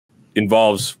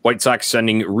involves White Sox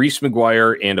sending Reese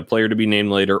McGuire and a player to be named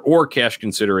later or cash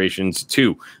considerations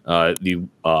to the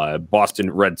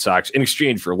Boston Red Sox in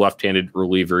exchange for left-handed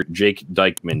reliever Jake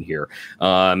Diekman here.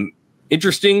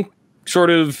 Interesting sort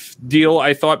of deal,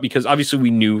 I thought, because obviously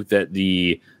we knew that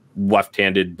the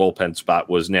left-handed bullpen spot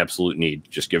was an absolute need,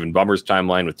 just given Bummer's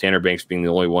timeline with Tanner Banks being the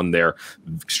only one there,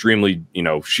 extremely,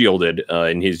 shielded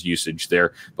in his usage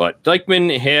there. But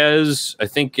Diekman has, I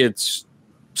think it's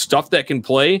stuff that can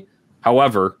play.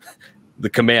 However, the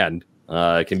command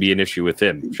can be an issue with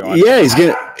him. Sean? Yeah,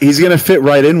 he's gonna fit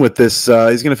right in with this.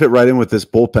 He's gonna fit right in with this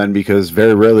bullpen because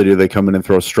very rarely do they come in and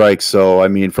throw strikes. So I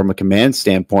mean, from a command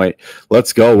standpoint,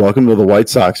 let's go. Welcome to the White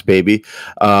Sox, baby.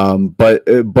 But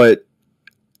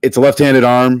it's a left-handed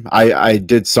arm. I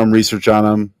did some research on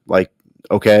him. Like,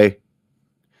 okay,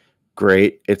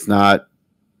 great. It's not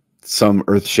some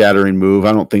earth-shattering move.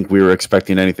 I don't think we were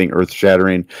expecting anything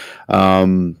earth-shattering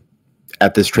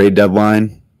at this trade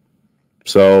deadline.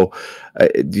 So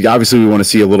obviously we want to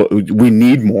see a little, we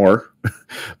need more,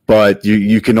 but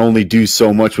you can only do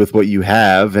so much with what you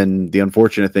have. And the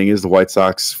unfortunate thing is the White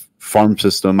Sox farm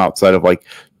system outside of like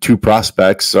 2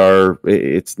 prospects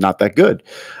it's not that good.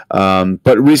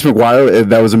 But Reese McGuire,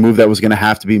 that was a move that was going to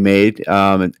have to be made.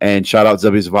 And shout out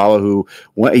Zebby Zavala, who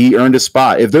he earned a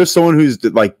spot. If there's someone who's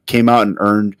like came out and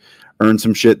earned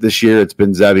some shit this year, it's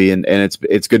been Zebby, and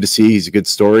it's good to see. He's a good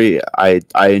story. I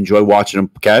enjoy watching him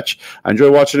catch. I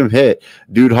enjoy watching him hit.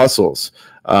 Dude hustles.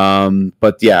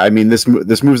 But yeah, I mean, this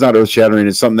move's not earth shattering.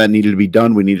 It's something that needed to be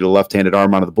done. We needed a left-handed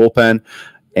arm out of the bullpen,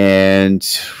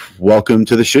 and welcome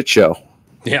to the shit show.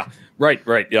 Yeah. Right.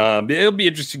 It'll be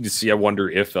interesting to see. I wonder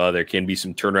if there can be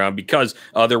some turnaround because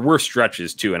there were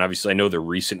stretches too. And obviously I know the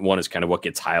recent one is kind of what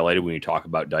gets highlighted when you talk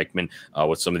about Diekman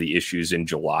with some of the issues in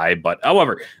July. But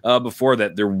however, before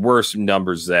that, there were some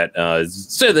numbers that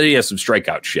say that he has some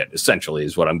strikeout shit, essentially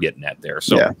is what I'm getting at there.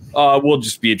 So yeah. We'll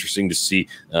just be interesting to see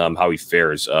how he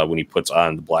fares when he puts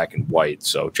on the black and white.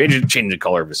 So changing the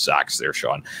color of his socks there,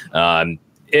 Sean.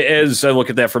 As I look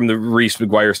at that from the Reese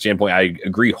McGuire standpoint, I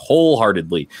agree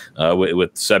wholeheartedly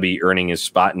with Sebi earning his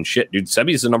spot and shit. Dude,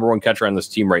 Sebi's the #1 catcher on this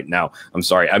team right now. I'm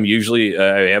sorry. I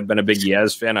have been a big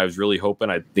Yaz fan. I was really hoping.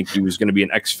 I think he was going to be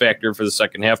an X factor for the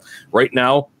second half. Right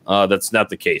now, that's not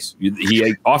the case.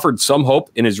 He offered some hope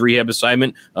in his rehab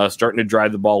assignment, starting to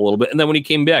drive the ball a little bit. And then when he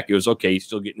came back, it was okay. He's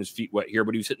still getting his feet wet here,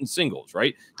 but he was hitting singles,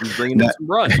 right? He was bringing in some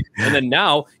runs. And then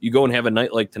now you go and have a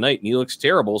night like tonight, and he looks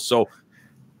terrible. So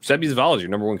Sebi Zavala is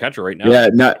your #1 catcher right now. Yeah,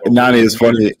 Nani is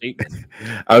funny.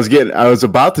 I was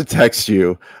about to text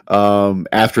you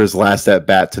after his last at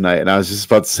bat tonight, and I was just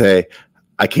about to say,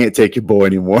 I can't take your boy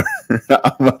anymore.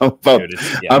 I'm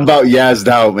about yazzed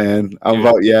out, man.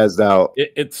 About yazzed out.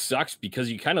 It sucks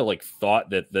because you kind of like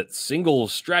thought that single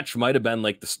stretch might have been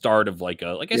like the start of like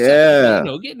I said,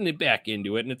 getting it back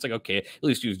into it. And it's like, okay, at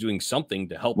least he was doing something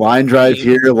to help. Line drive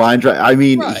here, line drive. I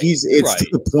mean, it's to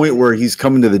the point where he's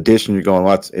coming to the dish and you're going,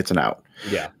 well, it's an out.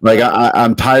 Yeah. Like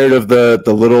I'm tired of the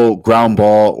little ground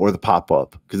ball or the pop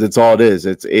up because it's all it is.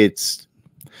 It's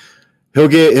he'll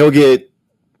get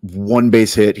one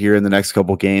base hit here in the next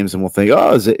couple games, and we'll think,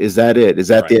 oh, is that it? Is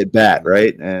that the at bat,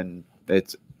 right? And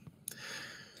it's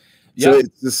so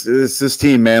it's this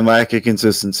team, man, lack of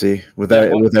consistency with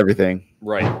everything.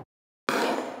 Right.